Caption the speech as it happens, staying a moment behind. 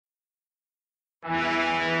Ladies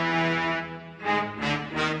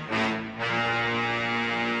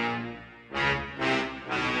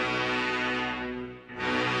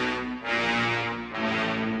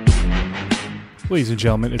and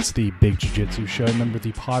gentlemen, it's the Big Jiu-Jitsu Show, member of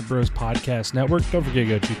the Pod Bros Podcast Network. Don't forget to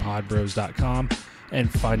go to podbros.com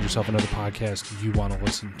and find yourself another podcast you want to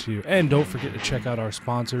listen to. And don't forget to check out our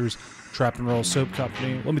sponsors, Trap and Roll Soap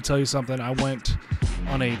Company. Let me tell you something. I went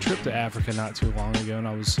on a trip to Africa not too long ago, and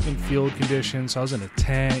I was in field conditions. So I was in a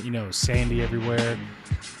tent, sandy everywhere.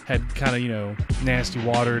 Had kind of, nasty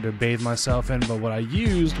water to bathe myself in. But what I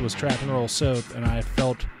used was Trap and Roll soap, and I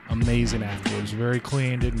felt amazing afterwards. Very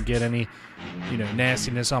clean, didn't get any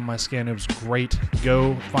nastiness on my skin. It was great.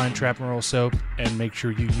 Go find Trap and Roll soap and make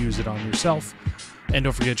sure you use it on yourself. And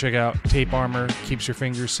don't forget to check out Tape Armor. Keeps your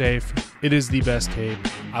fingers safe. It is the best tape.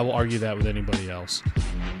 I will argue that with anybody else.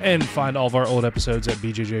 And find all of our old episodes at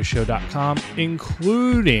bjjshow.com,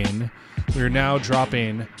 including we're now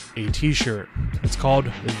dropping a t-shirt. It's called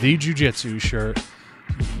the Jiu-Jitsu shirt.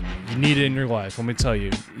 You need it in your life, let me tell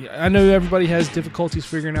you. I know everybody has difficulties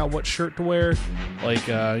figuring out what shirt to wear. Like,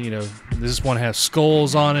 this one has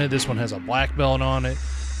skulls on it. This one has a black belt on it.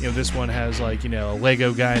 This one has, a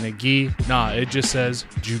Lego guy in a gi. Nah, it just says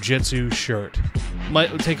Jiu-Jitsu shirt.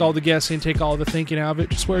 Might take all the guessing, take all the thinking out of it.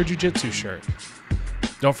 Just wear a Jiu-Jitsu shirt.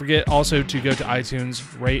 Don't forget also to go to iTunes,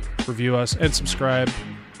 rate, review us, and subscribe.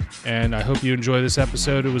 And I hope you enjoy this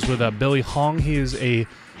episode. It was with Billy Hong. He is a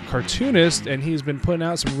cartoonist, and he's been putting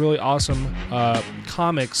out some really awesome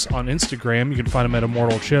comics on Instagram. You can find him at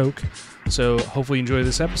Immortal Choke. So hopefully you enjoy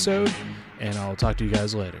this episode, and I'll talk to you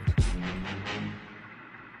guys later.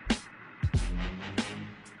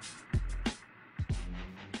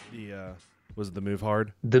 Was the move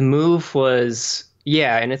hard? The move was,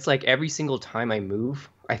 and it's like every single time I move,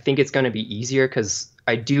 I think it's going to be easier because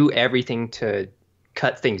I do everything to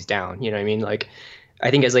cut things down. You know what I mean? Like,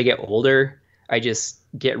 I think as I get older, I just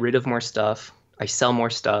get rid of more stuff. I sell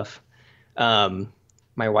more stuff. My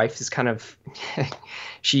wife is kind of,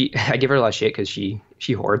 I give her a lot of shit because she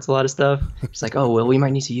hoards a lot of stuff. She's like, oh, well, we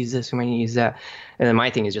might need to use this. We might need to use that. And then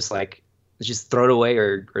my thing is just like, let's just throw it away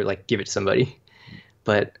or like give it to somebody.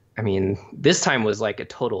 But I mean, this time was like a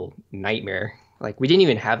total nightmare. Like, we didn't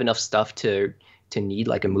even have enough stuff to need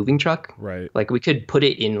like a moving truck. Right. Like, we could put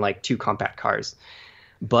it in like 2 compact cars.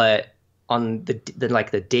 But on the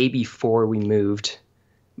day before we moved,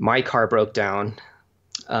 my car broke down.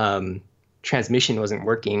 Transmission wasn't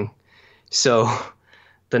working. So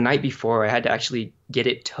the night before, I had to actually get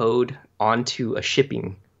it towed onto a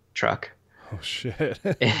shipping truck. Oh, shit.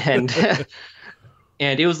 and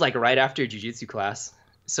it was like right after jiu-jitsu class.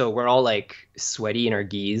 So we're all like sweaty in our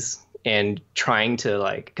gis and trying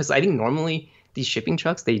to because I think normally these shipping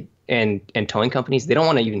trucks, and towing companies, they don't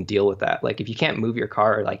want to even deal with that. Like, if you can't move your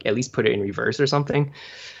car, like at least put it in reverse or something.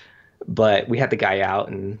 But we had the guy out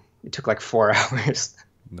and it took like 4 hours.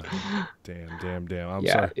 No. Damn. I'm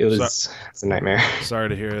sorry. It's a nightmare. Sorry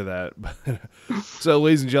to hear that. So,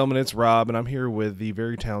 ladies and gentlemen, it's Rob, and I'm here with the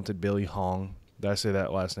very talented Billy Hong. Did I say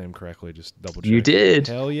that last name correctly? Just double check. You did.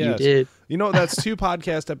 Hell yes. You did. That's 2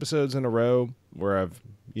 podcast episodes in a row where I've,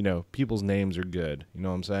 people's names are good. You know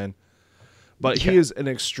what I'm saying? But he is an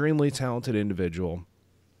extremely talented individual.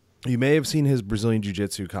 You may have seen his Brazilian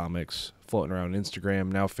Jiu-Jitsu comics floating around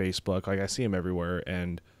Instagram, now Facebook. Like, I see him everywhere,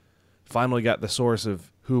 and finally got the source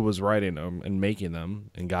of who was writing them and making them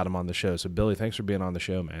and got him on the show. So, Billy, thanks for being on the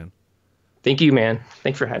show, man. Thank you, man.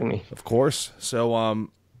 Thanks for having me. Of course. So,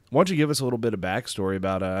 why don't you give us a little bit of backstory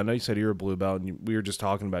about, I know you said you're a blue belt, and we were just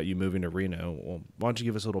talking about you moving to Reno. Well, why don't you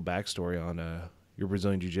give us a little backstory on your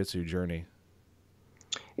Brazilian Jiu-Jitsu journey?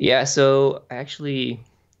 Yeah, so actually,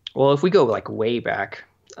 if we go like way back,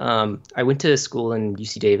 I went to school in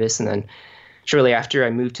UC Davis, and then shortly after I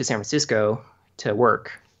moved to San Francisco to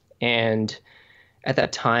work. And at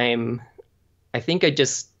that time, I think I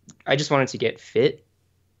just wanted to get fit,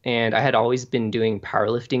 and I had always been doing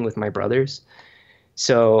powerlifting with my brothers.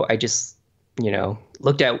 So I just,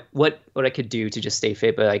 looked at what I could do to just stay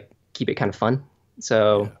fit, but like keep it kind of fun.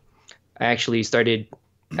 So I actually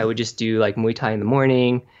I would just do like Muay Thai in the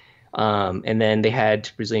morning. And then they had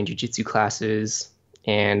Brazilian Jiu-Jitsu classes,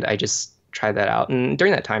 and I just tried that out. And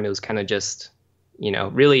during that time, it was kind of just,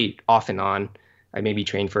 really off and on. I maybe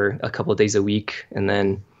trained for a couple of days a week and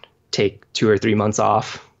then take 2 or 3 months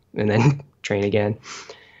off and then train again.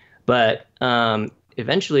 But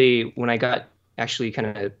eventually, when I got actually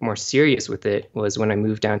kind of more serious with it was when I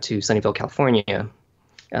moved down to Sunnyvale, California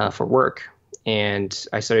for work. And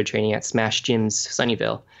I started training at Smash Gyms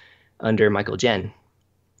Sunnyvale under Michael Jen.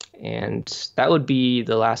 And that would be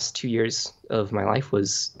the last 2 years of my life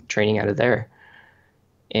was training out of there.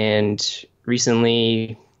 And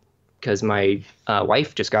recently, because my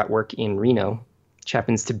wife just got work in Reno, which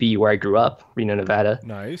happens to be where I grew up, Reno, Nevada.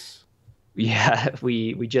 Nice. Yeah,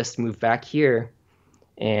 we just moved back here,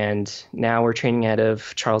 and now we're training out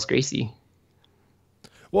of Charles Gracie.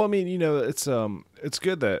 Well, I mean, it's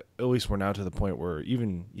good that at least we're now to the point where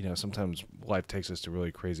even, sometimes life takes us to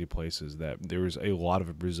really crazy places, that there's a lot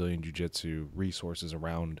of Brazilian Jiu-Jitsu resources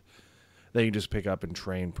around that you can just pick up and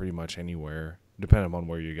train pretty much anywhere, depending on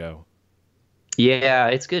where you go. Yeah,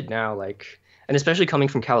 it's good now, like, and especially coming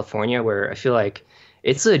from California, where I feel like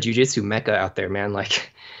it's a jiu-jitsu mecca out there, man. Like,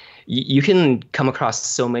 you can come across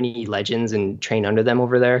so many legends and train under them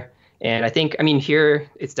over there. And I think, I mean, here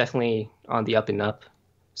it's definitely on the up and up.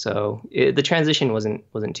 So the transition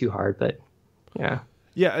wasn't too hard, but yeah.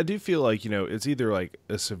 Yeah, I do feel like, it's either like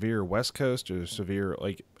a severe West Coast or severe,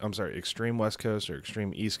 like, I'm sorry, extreme West Coast or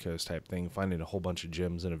extreme East Coast type thing, finding a whole bunch of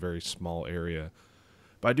gyms in a very small area.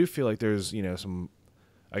 But I do feel like there's, some,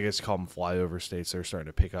 I guess you call them flyover states, they're starting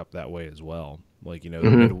to pick up that way as well. Like,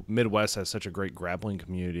 the Midwest has such a great grappling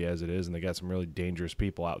community as it is, and they got some really dangerous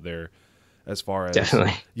people out there as far as...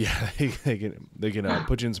 Definitely. Yeah, they can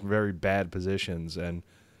put you in some very bad positions, and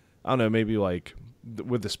I don't know, maybe like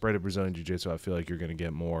with the spread of Brazilian Jiu-Jitsu, I feel like you're going to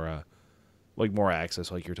get more more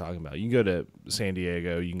access like you're talking about. You can go to San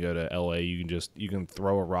Diego, you can go to LA, you can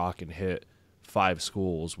throw a rock and hit 5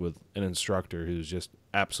 schools with an instructor who's just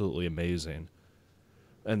absolutely amazing.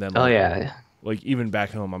 And then like even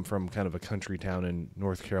back home, I'm from kind of a country town in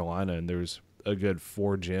North Carolina, and there's a good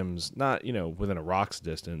 4 gyms, not, within a rock's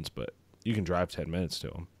distance, but you can drive 10 minutes to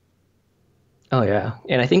them. Oh yeah.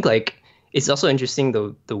 And I think like it's also interesting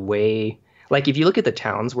the way, like, if you look at the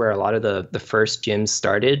towns where a lot of the first gyms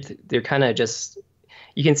started, they're kind of just,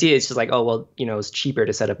 you can see it's just like, oh, well, it's cheaper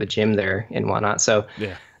to set up a gym there and whatnot. So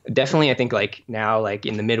yeah, definitely I think like now, like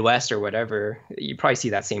in the Midwest or whatever, you probably see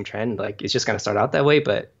that same trend. Like it's just going to start out that way,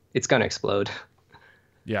 but it's going to explode.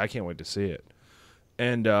 Yeah, I can't wait to see it.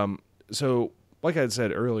 And so, like I had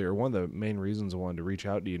said earlier, one of the main reasons I wanted to reach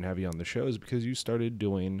out to you and have you on the show is because you started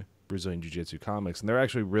doing Brazilian Jiu-Jitsu comics, and they're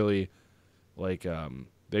actually really like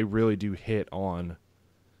they really do hit on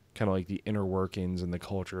kind of like the inner workings and the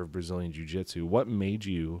culture of Brazilian Jiu-Jitsu. What made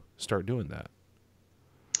you start doing that?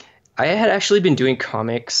 I had actually been doing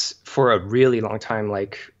comics for a really long time,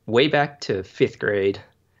 like way back to 5th grade.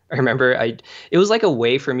 I remember it was like a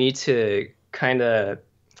way for me to kind of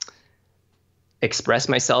express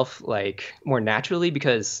myself like more naturally,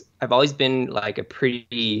 because I've always been like a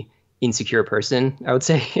pretty insecure person, I would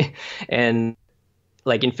say. And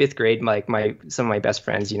like in 5th grade, like some of my best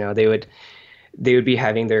friends, they would be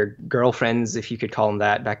having their girlfriends, if you could call them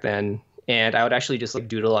that back then. And I would actually just like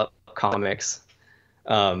doodle up comics,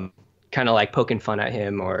 kind of like poking fun at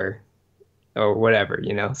him or whatever,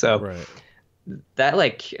 So right. That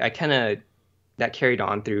like that carried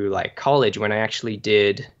on through like college, when I actually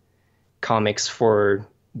did comics for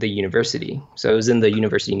the university. So it was in the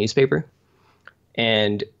university newspaper.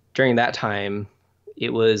 And during that time,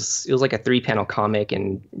 it was like a 3-panel comic,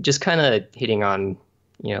 and just kind of hitting on,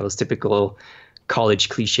 those typical college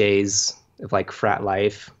cliches of like frat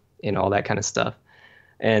life and all that kind of stuff.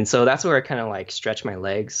 And so that's where I kind of like stretch my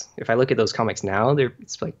legs. If I look at those comics now,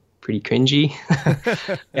 it's like pretty cringy.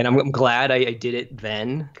 And I'm glad I did it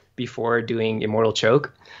then before doing Immortal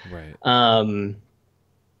Choke. Right.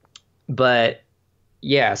 But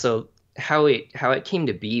yeah, so how it came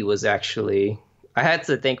to be was actually, I had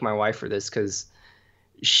to thank my wife for this, because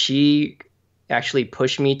she actually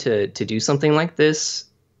pushed me to do something like this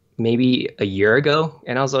maybe a year ago.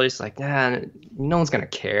 And I was always like, nah, no one's going to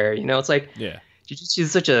care. It's like, yeah, jiu-jitsu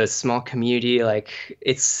is such a small community. Like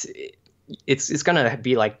it's going to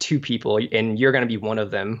be like 2 people, and you're going to be one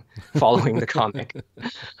of them following the comic.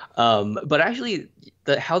 But actually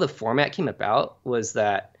how the format came about was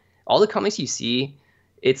that all the comics you see,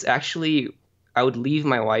 it's actually, I would leave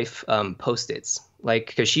my wife Post-its, like,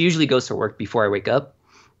 because she usually goes to work before I wake up.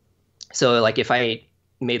 So like if I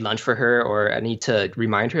made lunch for her or I need to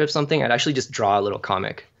remind her of something, I'd actually just draw a little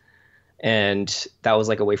comic. And that was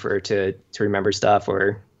like a way for her to remember stuff,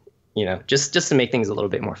 or, just to make things a little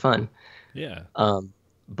bit more fun. Yeah.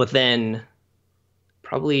 But then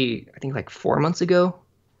probably, I think like 4 months ago,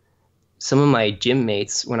 some of my gym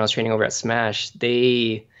mates, when I was training over at Smash,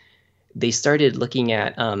 they started looking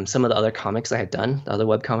at some of the other comics I had done, the other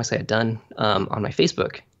web comics I had done on my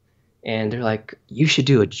Facebook. And they're like, you should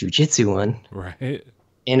do a jiu-jitsu one. Right.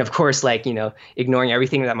 And of course, like, ignoring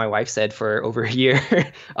everything that my wife said for over a year,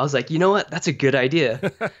 I was like, you know what? That's a good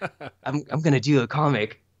idea. I'm going to do a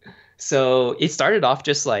comic. So it started off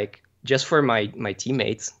just for my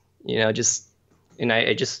teammates, and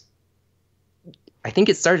I think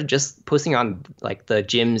it started just posting on like the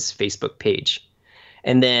gym's Facebook page.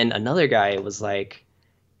 And then another guy was like,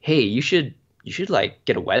 "Hey, you should like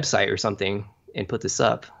get a website or something and put this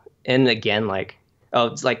up." And again, like, oh,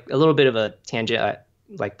 it's like a little bit of a tangent.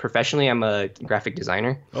 Like professionally, I'm a graphic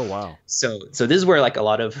designer. Oh, wow. So this is where like a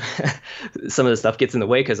lot of some of the stuff gets in the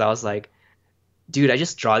way because I was like, dude, I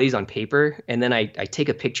just draw these on paper and then I take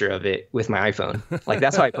a picture of it with my iPhone. Like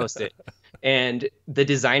that's how I post it. And the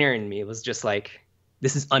designer in me was just like,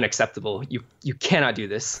 this is unacceptable. You cannot do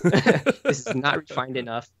this. This is not refined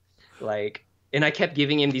enough. Like, and I kept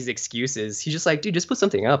giving him these excuses. He's just like, dude, just put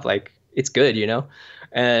something up. Like, it's good, you know?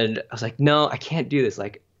 And I was like, no, I can't do this.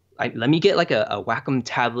 Like, let me get like a Wacom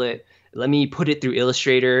tablet. Let me put it through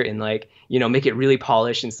Illustrator and like, you know, make it really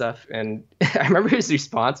polished and stuff. And I remember his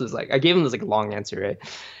response was like, I gave him this like long answer, right?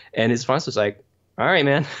 And his response was like, all right,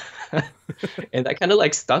 man. And that kind of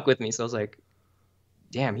like stuck with me. So I was like,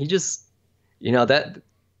 damn, he just, you know, that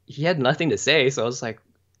he had nothing to say. So I was like,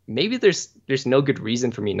 maybe there's no good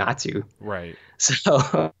reason for me not to. Right.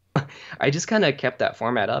 So I just kind of kept that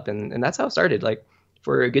format up and that's how it started. Like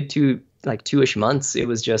for a good 2-ish months, it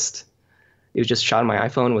was just shot on my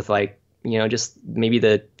iPhone with like, you know, just maybe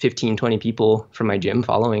the 15, 20 people from my gym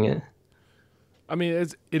following it. I mean,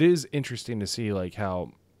 it is interesting to see like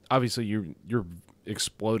how obviously you're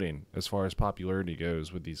exploding as far as popularity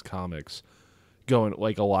goes with these comics, going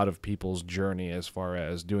like a lot of people's journey as far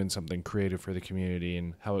as doing something creative for the community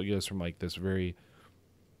and how it goes from like this very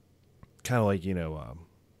kind of like, you know,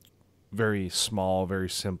 very small, very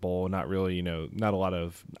simple, not really, you know, not a lot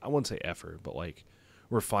of, I wouldn't say effort, but like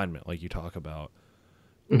refinement, like you talk about,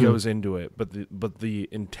 goes into it. But the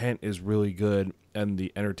intent is really good and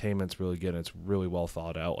the entertainment's really good. And it's really well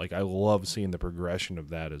thought out. Like I love seeing the progression of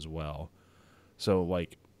that as well. So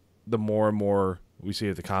like the more and more we see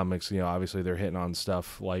at the comics, you know, obviously they're hitting on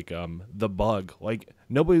stuff like the bug. Like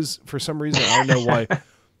nobody's, for some reason, I don't know why,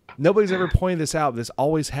 nobody's ever pointed this out. This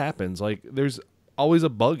always happens. Like there's always a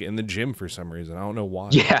bug in the gym for some reason. I don't know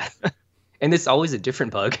why. Yeah. And it's always a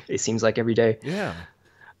different bug. It seems like every day. Yeah.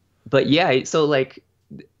 But yeah, so like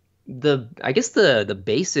I guess the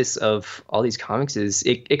basis of all these comics is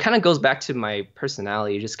it kind of goes back to my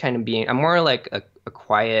personality, just kind of being, I'm more like a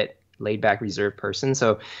quiet, laid back, reserved person.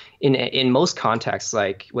 So in most contexts,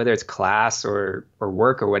 like whether it's class or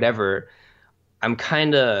work or whatever, I'm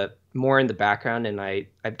kind of more in the background and I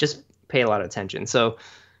just pay a lot of attention. So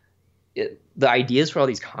the ideas for all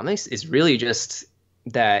these comics is really just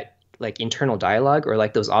that like internal dialogue or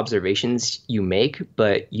like those observations you make,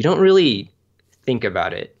 but you don't really think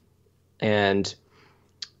about it. And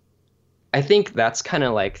I think that's kind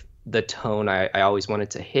of like the tone I always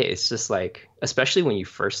wanted to hit. It's just like, especially when you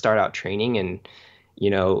first start out training and,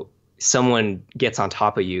 you know, someone gets on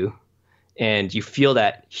top of you and you feel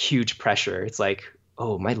that huge pressure. It's like,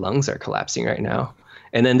 oh, my lungs are collapsing right now.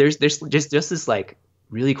 And then there's just this like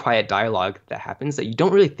really quiet dialogue that happens that you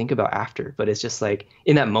don't really think about after, but it's just like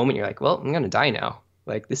in that moment, you're like, well, I'm going to die now.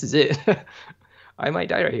 Like, this is it. I might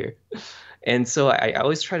die right here. And so I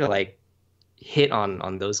always try to like hit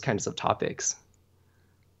on those kinds of topics.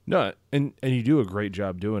 No, and you do a great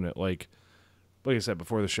job doing it. Like I said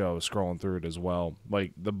before the show, I was scrolling through it as well.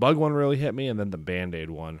 Like the bug one really hit me, and then the Band-Aid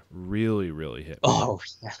one really, really hit me. Oh,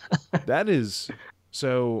 yeah. That is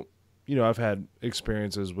so. You know, I've had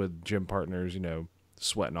experiences with gym partners, you know,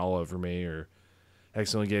 sweating all over me or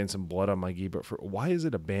accidentally getting some blood on my gi. But why is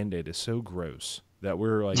it a Band-Aid is so gross that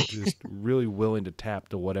we're like just really willing to tap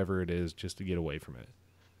to whatever it is just to get away from it?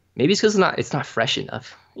 Maybe it's because it's not fresh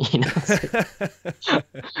enough. You know,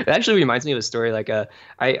 it actually reminds me of a story. Like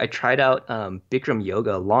I tried out Bikram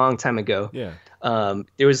yoga a long time ago. Yeah.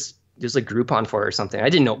 There's a Groupon for it or something. I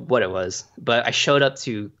didn't know what it was, but I showed up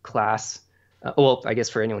to class. Well, I guess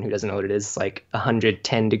for anyone who doesn't know what it is, like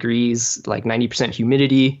 110 degrees, like 90%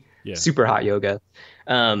 humidity, super hot yoga.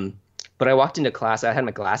 But I walked into class. I had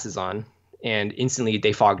my glasses on, and instantly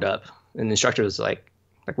they fogged up. And the instructor was like,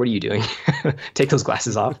 what are you doing? Take those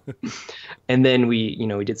glasses off. And then we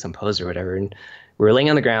did some pose or whatever, and we were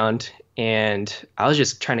laying on the ground, and I was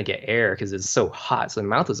just trying to get air because it's so hot. So my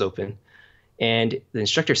mouth was open, and the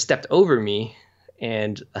instructor stepped over me,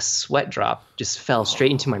 and a sweat drop just fell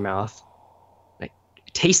straight into my mouth. I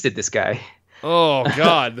tasted this guy. Oh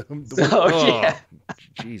God. Yeah.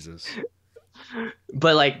 Jesus.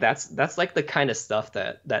 But like that's like the kind of stuff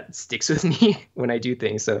that sticks with me when I do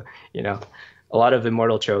things. So, you know, a lot of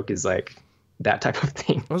Immortal Choke is like that type of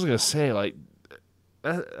thing. I was gonna say, like,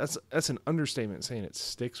 that's an understatement saying it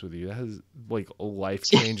sticks with you. That is like a life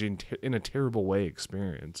changing in a terrible way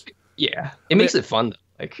experience. Yeah, it makes it fun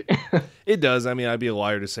though. Like, It does. I mean, I'd be a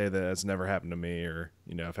liar to say that it's never happened to me, or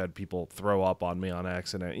I've had people throw up on me on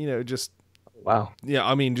accident. Just wow. yeah.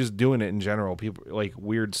 I mean, just doing it in general. People like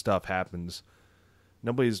weird stuff happens.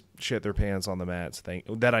 Nobody's shit their pants on the mats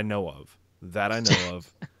that I know of.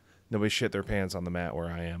 Nobody shit their pants on the mat where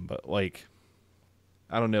I am, but like,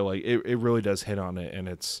 I don't know. Like, it really does hit on it, and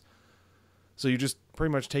it's so you're just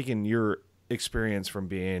pretty much taking your experience from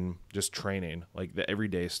being just training, like the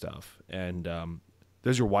everyday stuff. And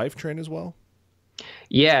does your wife train as well?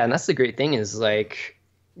 Yeah, and that's the great thing is like,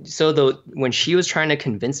 so when she was trying to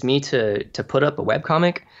convince me to put up a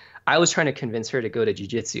webcomic, I was trying to convince her to go to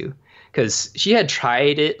jiu-jitsu because she had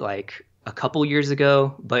tried it like a couple years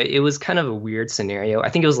ago, but it was kind of a weird scenario. I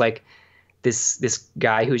think it was like this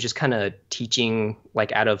guy who was just kind of teaching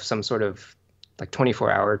like out of some sort of like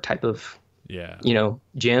 24-hour type of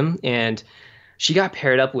gym, and she got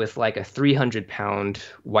paired up with like a 300-pound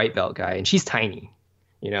white belt guy, and she's tiny.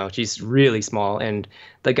 She's really small, and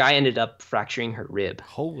the guy ended up fracturing her rib.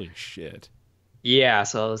 Holy shit. Yeah,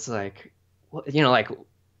 so I was like, like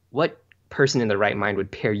what person in the right mind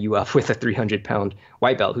would pair you up with a 300-pound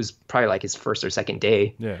white belt who's probably like his first or second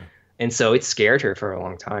day? Yeah. And so it scared her for a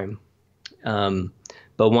long time.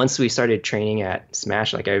 But once we started training at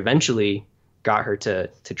Smash, like I eventually got her to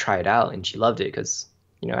try it out, and she loved it because,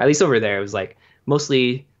 at least over there, it was like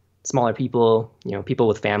mostly smaller people, people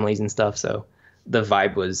with families and stuff. So the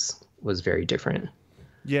vibe was very different.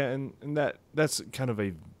 Yeah, and that's kind of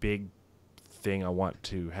a big thing I want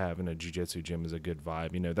to have in a jiu-jitsu gym is a good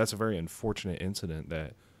vibe. That's a very unfortunate incident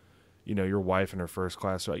that, your wife in her first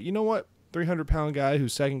class, like, you know what, 300-pound guy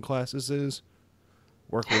whose second class this is,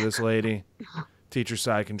 work with this lady, teach her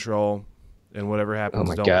side control, and whatever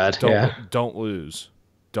happens, don't lose.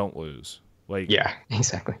 Don't lose. Like, yeah,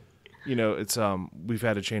 exactly. It's we've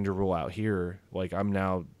had to change a rule out here. Like, I'm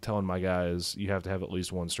now telling my guys you have to have at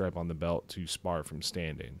least one stripe on the belt to spar from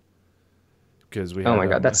standing. Because we. Oh my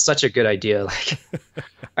God, that's such a good idea. Like,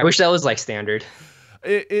 I wish that was like standard.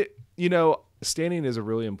 Standing is a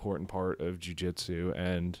really important part of jiu-jitsu,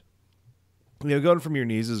 and going from your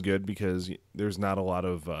knees is good because there's not a lot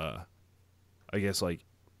of, I guess, like,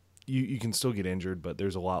 you can still get injured, but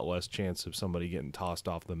there's a lot less chance of somebody getting tossed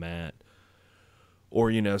off the mat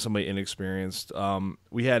or, somebody inexperienced.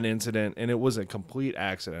 We had an incident, and it was a complete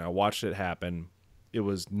accident. I watched it happen. It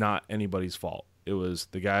was not anybody's fault. It was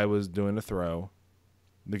the guy was doing a throw.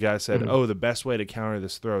 The guy said, the best way to counter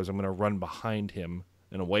this throw is I'm going to run behind him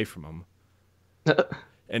and away from him.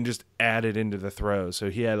 And just add it into the throw. So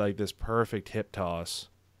he had like this perfect hip toss,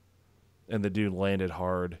 and the dude landed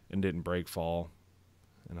hard and didn't break fall.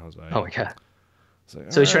 And I was like, oh my God.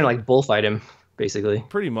 Like, so he's trying to like bullfight him, basically.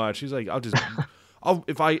 Pretty much. He's like,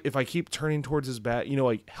 if I keep turning towards his bat,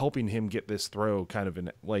 like helping him get this throw kind of in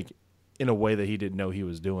a way that he didn't know he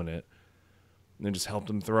was doing it. And then just helped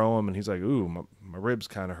him throw him, and he's like, ooh, my ribs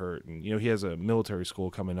kind of hurt. And he has a military school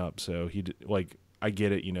coming up, so I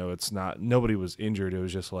get it, it's not, nobody was injured. It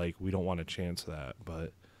was just like, we don't want to chance that,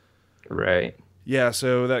 but. Right. Yeah.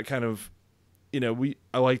 So that kind of,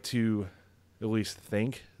 I like to at least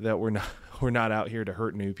think that we're not out here to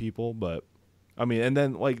hurt new people, but I mean, and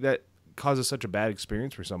then like that causes such a bad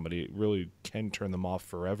experience for somebody. It really can turn them off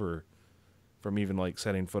forever from even like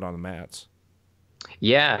setting foot on the mats.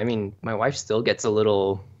 Yeah. I mean, my wife still gets a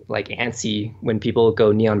little like antsy when people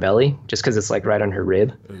go knee on belly just because it's like right on her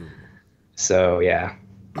rib. Ooh. So, yeah.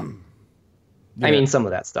 I mean, some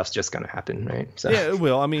of that stuff's just going to happen, right? So. Yeah, it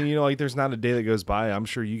will. I mean, like there's not a day that goes by. I'm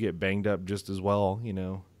sure you get banged up just as well,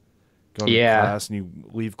 Going to class and you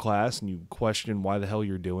leave class and you question why the hell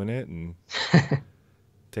you're doing it and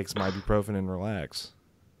take some ibuprofen and relax.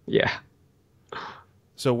 Yeah.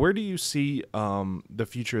 So where do you see the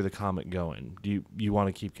future of the comic going? Do you want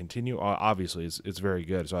to keep continuing? Obviously, it's very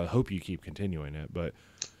good, so I hope you keep continuing it. But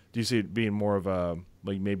do you see it being more of a,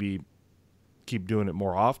 like maybe keep doing it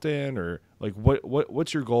more often, or like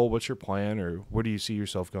what's your goal, what's your plan, or where do you see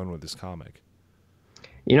yourself going with this comic?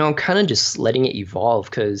 I'm kind of just letting it evolve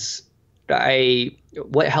because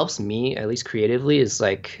what helps me at least creatively is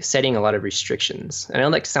like setting a lot of restrictions. I know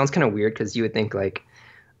that sounds kind of weird because you would think like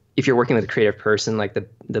if you're working with a creative person, like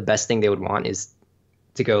the best thing they would want is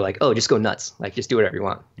to go like, oh, just go nuts, like just do whatever you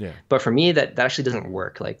want. Yeah. But for me, that actually doesn't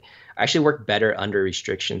work. Like I actually work better under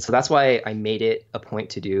restrictions. So that's why I made it a point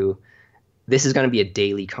to do, this is going to be a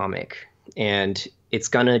daily comic and it's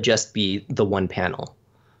going to just be the one panel.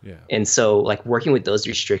 Yeah. And so like working with those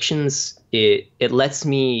restrictions, it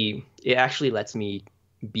actually lets me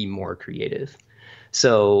be more creative.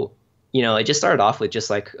 So, I just started off with just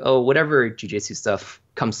like, oh, whatever jiu-jitsu stuff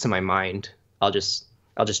comes to my mind, I'll just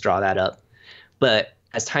draw that up. But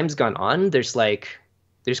as time's gone on, there's like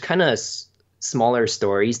there's kind of smaller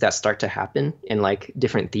stories that start to happen and like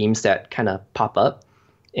different themes that kind of pop up,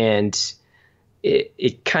 and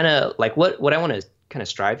it kind of like what I want to kind of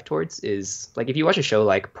strive towards is like if you watch a show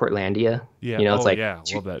like Portlandia, Yeah. you know, it's like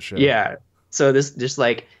love that show. yeah. So this just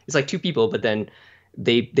like it's like two people, but then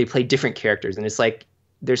they play different characters, and it's like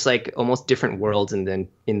there's like almost different worlds and then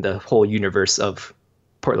in the whole universe of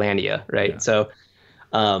Portlandia, right? Yeah. So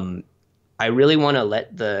I really want to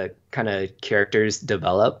let the kind of characters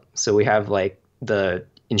develop. So we have like the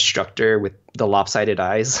instructor with the lopsided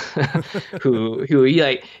eyes who he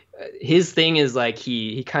like his thing is like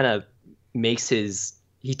he kind of makes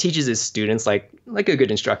he teaches his students like a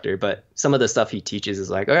good instructor, but some of the stuff he teaches is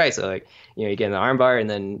like, all right, so like, you know, you get in the arm bar and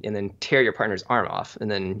then tear your partner's arm off, and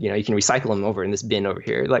then, you know, you can recycle them over in this bin over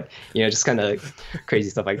here, like, you know, just kind of crazy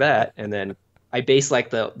stuff like that. And then I base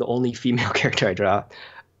like the only female character I draw.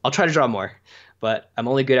 I'll try to draw more, but I'm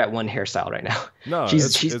only good at one hairstyle right now. No,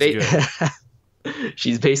 she's good.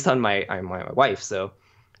 she's based on my wife, so,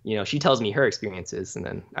 you know, she tells me her experiences, and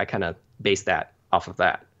then I kind of base that off of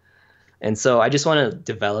that. And so I just want to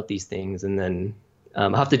develop these things, and then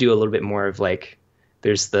I'll have to do a little bit more of like,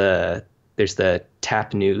 there's the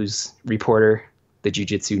TAP news reporter, the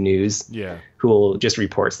Jiu-Jitsu news, Yeah. who will just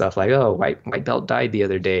report stuff like, oh, white belt died the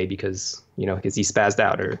other day because he spazzed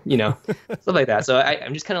out, or, you know, stuff like that. So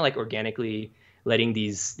I'm just kind of like organically letting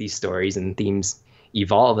these stories and themes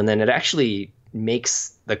evolve, and then it actually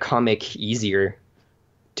makes the comic easier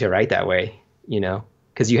to write that way, you know,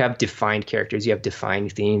 because you have defined characters, you have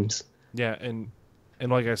defined themes. Yeah, and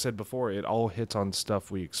like I said before, it all hits on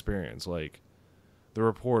stuff we experience, like the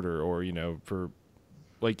reporter, or, you know, for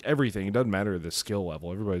like everything. It doesn't matter the skill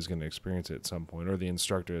level. Everybody's going to experience it at some point. Or the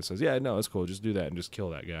instructor that says, yeah, no, it's cool. Just do that and just kill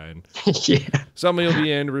that guy. And Yeah. somebody will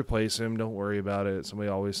be in to replace him. Don't worry about it. Somebody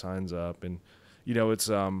always signs up. And, you know, it's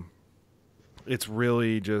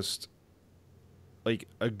really just like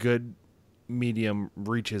a good medium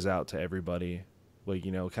reaches out to everybody. Like,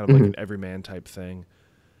 you know, kind of like an everyman type thing.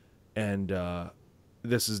 And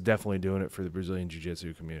this is definitely doing it for the Brazilian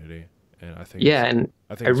Jiu-Jitsu community. And I think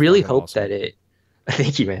I really hope awesome. that it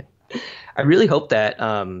thank you, man. I really hope that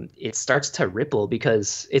it starts to ripple,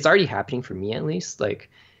 because it's already happening for me, at least. Like,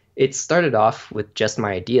 it started off with just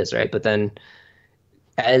my ideas, right? But then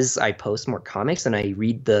as I post more comics and I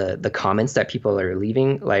read the comments that people are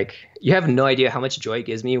leaving, like, you have no idea how much joy it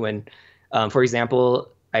gives me when, for example,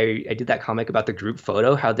 I did that comic about the group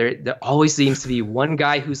photo, how there always seems to be one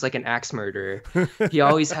guy who's like an axe murderer. He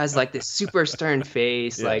always has like this super stern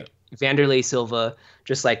face, like Vanderlei Silva,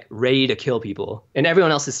 just like ready to kill people, and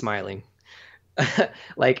everyone else is smiling.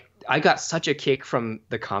 Like, I got such a kick from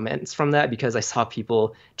the comments from that, because I saw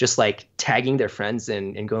people just like tagging their friends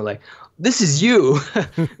and going like, this is you.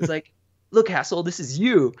 It's like, look, Hassel, this is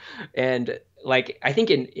you. And like, I think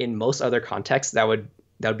in most other contexts that would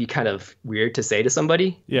be kind of weird to say to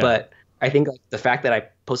somebody. Yeah. But I think like the fact that I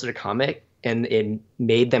posted a comic and it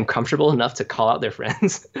made them comfortable enough to call out their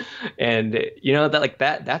friends, and, you know,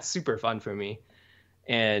 that's super fun for me.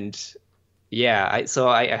 And yeah,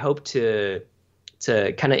 I hope to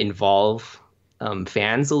kind of involve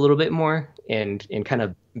fans a little bit more and kind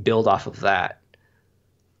of build off of that.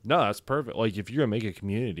 No, that's perfect. Like, if you're gonna make a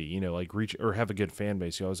community, you know, like reach or have a good fan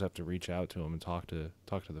base, you always have to reach out to them and talk to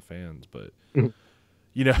the fans. But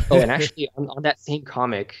you know, oh, and actually on that same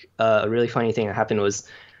comic, a really funny thing that happened was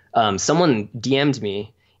someone DM'd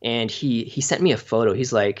me, and he sent me a photo.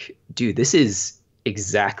 He's like, dude, this is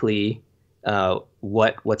exactly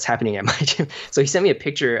what's happening at my gym. So he sent me a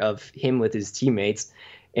picture of him with his teammates,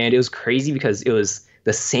 and it was crazy because it was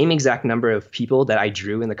the same exact number of people that I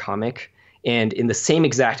drew in the comic, and in the same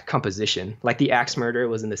exact composition. Like, the axe murder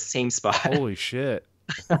was in the same spot. Holy shit.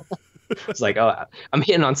 It's like, oh, I'm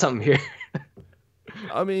hitting on something here.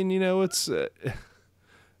 I mean, you know, it's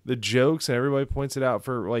the jokes, and everybody points it out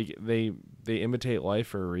for, like, they imitate life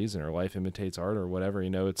for a reason, or life imitates art, or whatever. You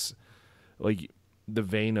know, it's like the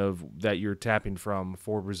vein of that you're tapping from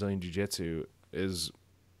for Brazilian Jiu-Jitsu is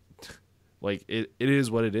like, it is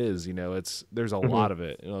what it is. You know, there's a lot of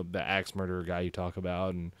it. You know, the axe murderer guy you talk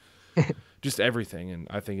about, and just everything. And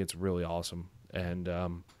I think it's really awesome. And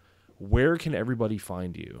where can everybody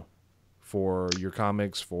find you for your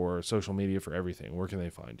comics, for social media, for everything? Where can they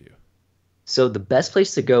find you? So the best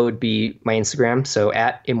place to go would be my Instagram, so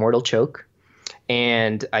at Immortal Choke.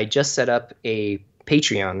 And I just set up a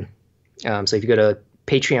Patreon. So if you go to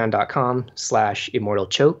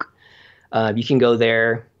patreon.com/immortalchoke, you can go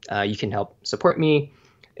there. You can help support me.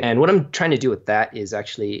 And what I'm trying to do with that is,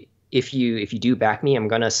 actually, if you do back me, I'm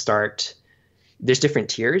going to start, there's different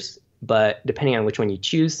tiers, but depending on which one you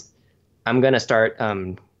choose, I'm going to start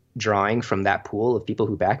drawing from that pool of people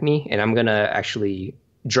who back me, and I'm gonna actually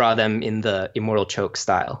draw them in the Immortal Choke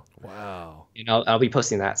style. Wow. And I'll be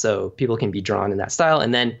posting that so people can be drawn in that style.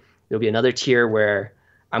 And then there'll be another tier where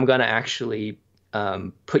I'm gonna actually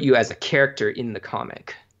put you as a character in the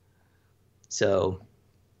comic. So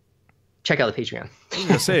check out the Patreon. I was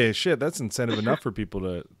gonna say, shit, that's incentive enough for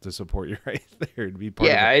people to support you right there, to be part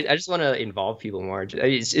of Yeah, it. I just want to involve people more.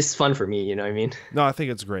 It's fun for me, you know what I mean? No, I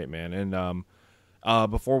think it's great, man. And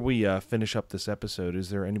before we finish up this episode, is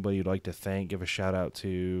there anybody you'd like to thank, give a shout out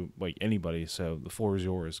to, like anybody? So the floor is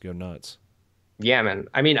yours. Go nuts. Yeah, man.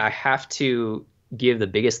 I mean, I have to give the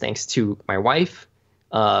biggest thanks to my wife.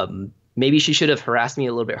 Maybe she should have harassed me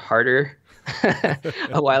a little bit harder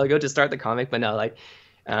a while ago to start the comic, but no, like,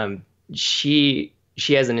 she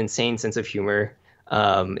has an insane sense of humor,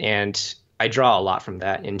 and I draw a lot from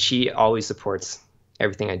that, and she always supports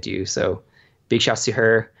everything I do. So big shouts to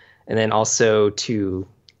her, and then also to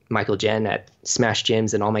Michael Jen at Smash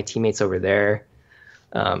Gyms and all my teammates over there,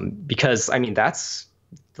 because I mean that's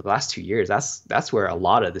the last 2 years. That's where a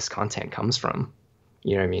lot of this content comes from.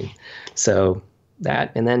 You know what I mean? So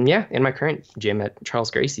that, and then yeah, in my current gym at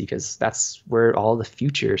Charles Gracie, because that's where all the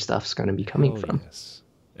future stuff's going to be coming from. Yes.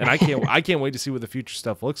 And I can't wait to see what the future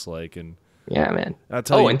stuff looks like. And yeah, man. I'll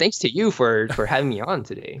tell you, and thanks to you for having me on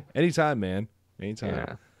today. Anytime, man. Anytime.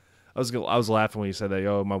 Yeah. I was laughing when you said that.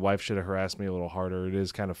 Oh, my wife should have harassed me a little harder. It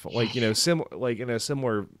is kind of like, you know, like in a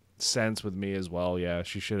similar sense with me as well. Yeah,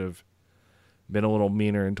 she should have been a little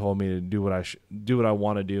meaner and told me to do what I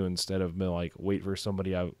want to do instead of like wait for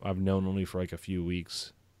somebody I've known only for like a few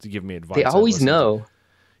weeks to give me advice. They always know.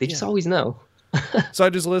 They just always know. So I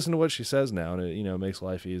just listen to what she says now, and it makes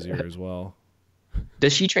life easier as well.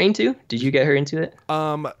 Does she train too? Did you get her into it?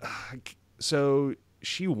 So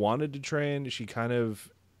she wanted to train. She kind of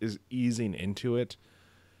is easing into it.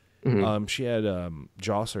 Mm-hmm. She had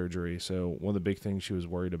jaw surgery, so one of the big things she was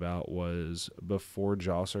worried about was before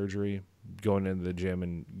jaw surgery, going into the gym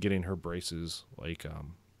and getting her braces like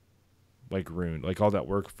ruined, like all that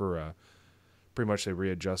work for pretty much they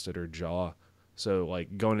readjusted her jaw. So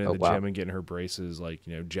like going into the gym and getting her braces like,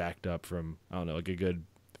 you know, jacked up from, I don't know, like a good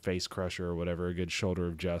face crusher or whatever, a good shoulder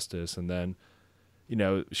of justice. And then, you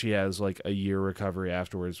know, she has like a year recovery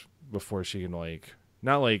afterwards before she can like,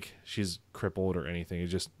 not like she's crippled or anything.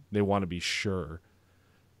 It's just, they want to be sure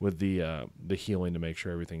with the healing to make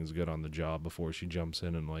sure everything's good on the job before she jumps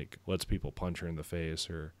in and like lets people punch her in the face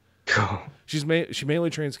or she mainly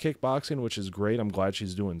trains kickboxing, which is great. I'm glad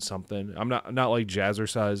she's doing something. I'm not like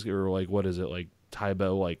jazzercise or like, what is it, like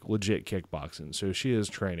Taibo, like legit kickboxing. So she is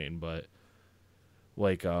training, but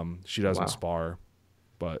like she doesn't spar,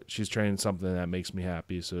 but she's training something that makes me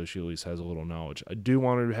happy. So she at least has a little knowledge. I do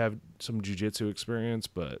want her to have some jiu-jitsu experience,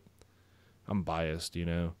 but I'm biased, you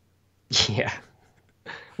know. Yeah.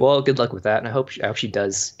 Well, good luck with that, and I hope she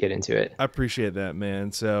does get into it. I appreciate that,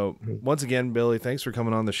 man. So once again, Billy, thanks for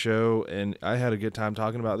coming on the show, and I had a good time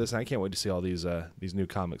talking about this, and I can't wait to see all these new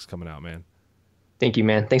comics coming out, man. Thank you,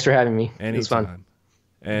 man. Thanks for having me. Anytime. It was fun.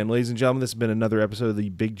 And ladies and gentlemen, this has been another episode of the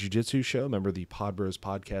Big Jiu-Jitsu Show, member of the Pod Bros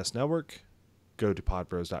Podcast Network. Go to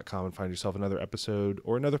podbros.com and find yourself another episode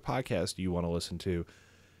or another podcast you want to listen to,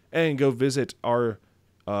 and go visit our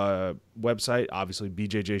website, obviously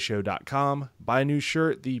bjjshow.com. Buy a new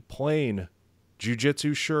shirt. The plain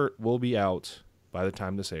jiu-jitsu shirt will be out by the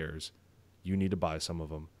time this airs. You need to buy some of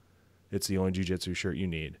them. It's the only jiu-jitsu shirt you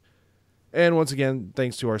need. And once again,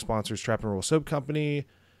 thanks to our sponsors, Trap and Roll Soap Company,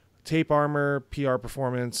 Tape Armor, PR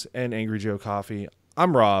Performance, and Angry Joe Coffee.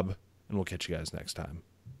 I'm Rob, and we'll catch you guys next time.